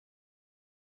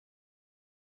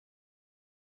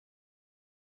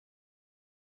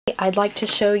I'd like to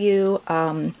show you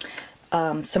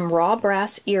some raw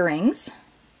brass earrings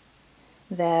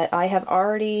that I have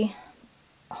already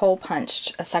hole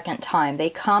punched a second time.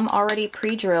 They come already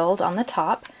pre-drilled on the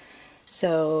top,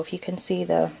 so if you can see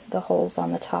the holes on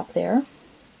the top there,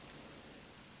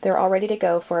 they're all ready to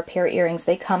go for a pair of earrings.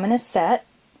 They come in a set,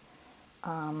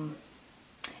 and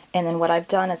then what I've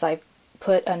done is I've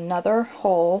put another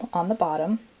hole on the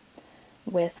bottom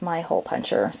with my hole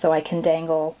puncher so I can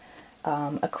dangle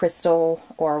a crystal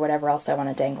or whatever else I want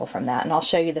to dangle from that. And I'll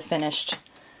show you the finished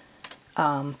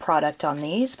product on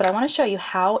these, but I want to show you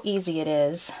how easy it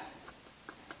is.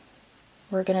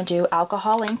 We're going to do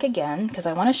alcohol ink again because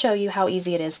I want to show you how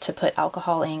easy it is to put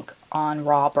alcohol ink on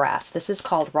raw brass. This is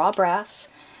called raw brass.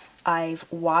 I've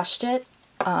washed it,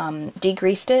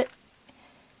 degreased it,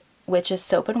 which is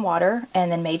soap and water,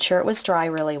 and then made sure it was dry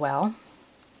really well.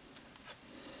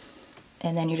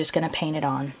 And then you're just going to paint it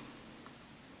on.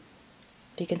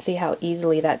 You can see how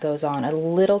easily that goes on. A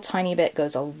little tiny bit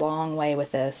goes a long way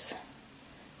with this.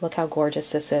 Look how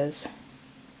gorgeous this is.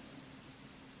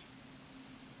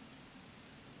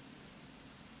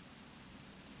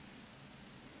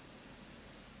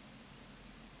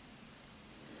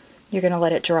 You're going to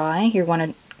let it dry. You're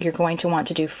going to want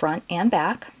to do front and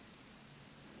back.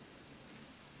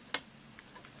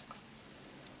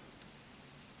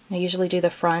 I usually do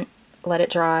the front, let it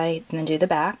dry, and then do the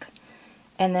back.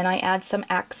 And then I add some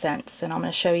accents, and I'm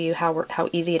going to show you how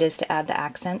easy it is to add the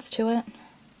accents to it.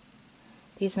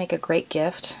 These make a great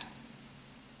gift.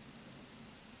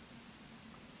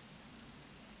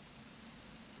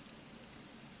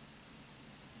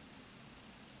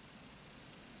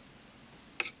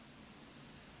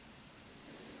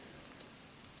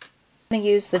 I'm going to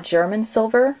use the German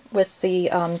silver with the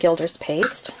Gilders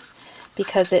paste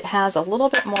because it has a little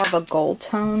bit more of a gold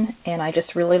tone, and I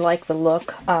just really like the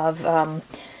look of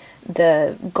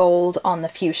the gold on the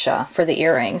fuchsia for the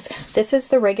earrings. This is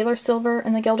the regular silver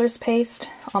in the Gilders paste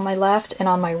on my left, and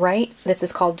on my right this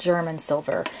is called German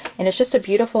silver, and it's just a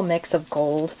beautiful mix of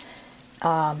gold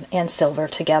and silver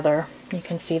together. You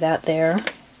can see that there.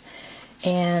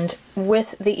 And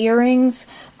with the earrings,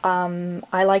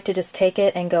 I like to just take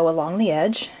it and go along the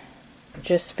edge,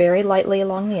 just very lightly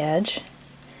along the edge.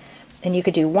 And you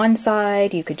could do one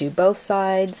side, you could do both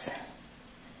sides,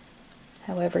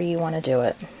 however you want to do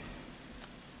it.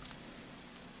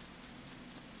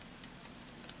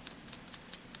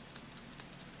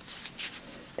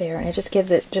 There, and it just gives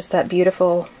it just that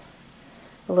beautiful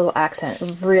little accent.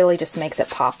 It really just makes it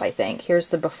pop, I think.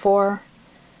 Here's the before,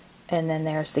 and then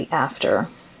there's the after.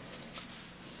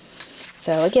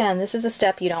 So again, this is a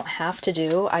step you don't have to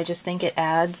do. I just think it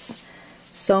adds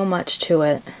so much to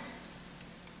it.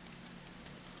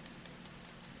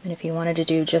 And if you wanted to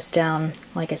do just down,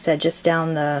 like I said, just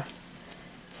down the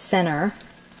center,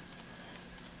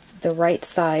 the right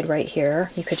side right here,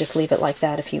 you could just leave it like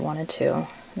that if you wanted to.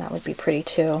 That would be pretty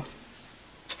too.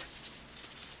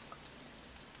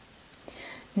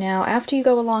 Now after you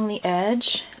go along the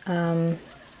edge,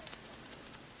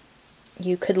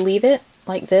 you could leave it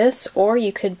like this, or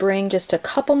you could bring just a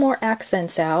couple more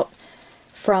accents out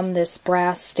from this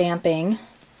brass stamping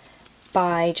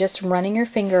by just running your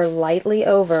finger lightly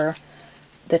over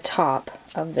the top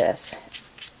of this,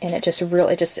 and it just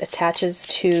attaches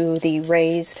to the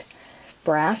raised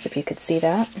brass, if you could see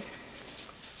that.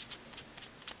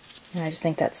 And I just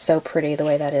think that's so pretty the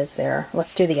way that is there.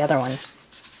 Let's do the other one.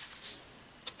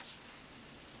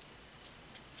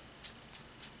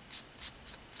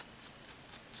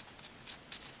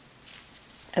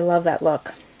 I love that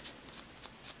look.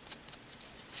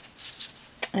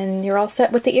 And you're all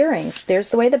set with the earrings. There's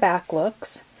the way the back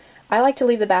looks. I like to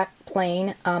leave the back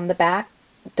plain. The back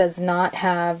does not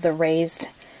have the raised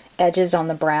edges on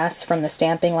the brass from the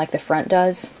stamping like the front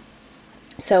does.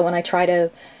 So when I try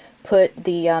to put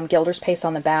the Gilders paste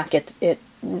on the back, it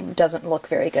doesn't look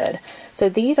very good. So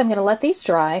these, I'm going to let these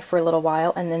dry for a little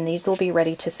while, and then these will be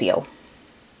ready to seal.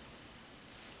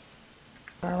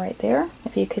 All right, there.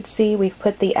 If you could see, we've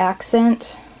put the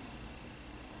accent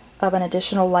of an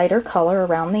additional lighter color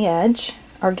around the edge,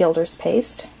 our Gilders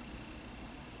paste,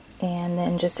 and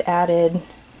then just added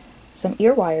some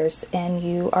ear wires, and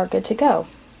you are good to go.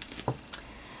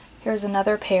 Here's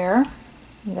another pair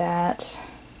that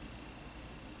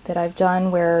I've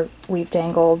done where we've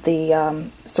dangled the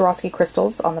Swarovski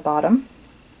crystals on the bottom.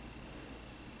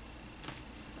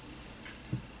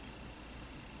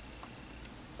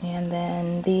 And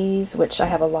then these, which I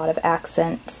have a lot of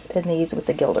accents in these with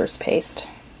the Gilders paste.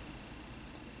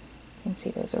 You can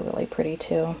see those are really pretty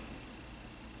too.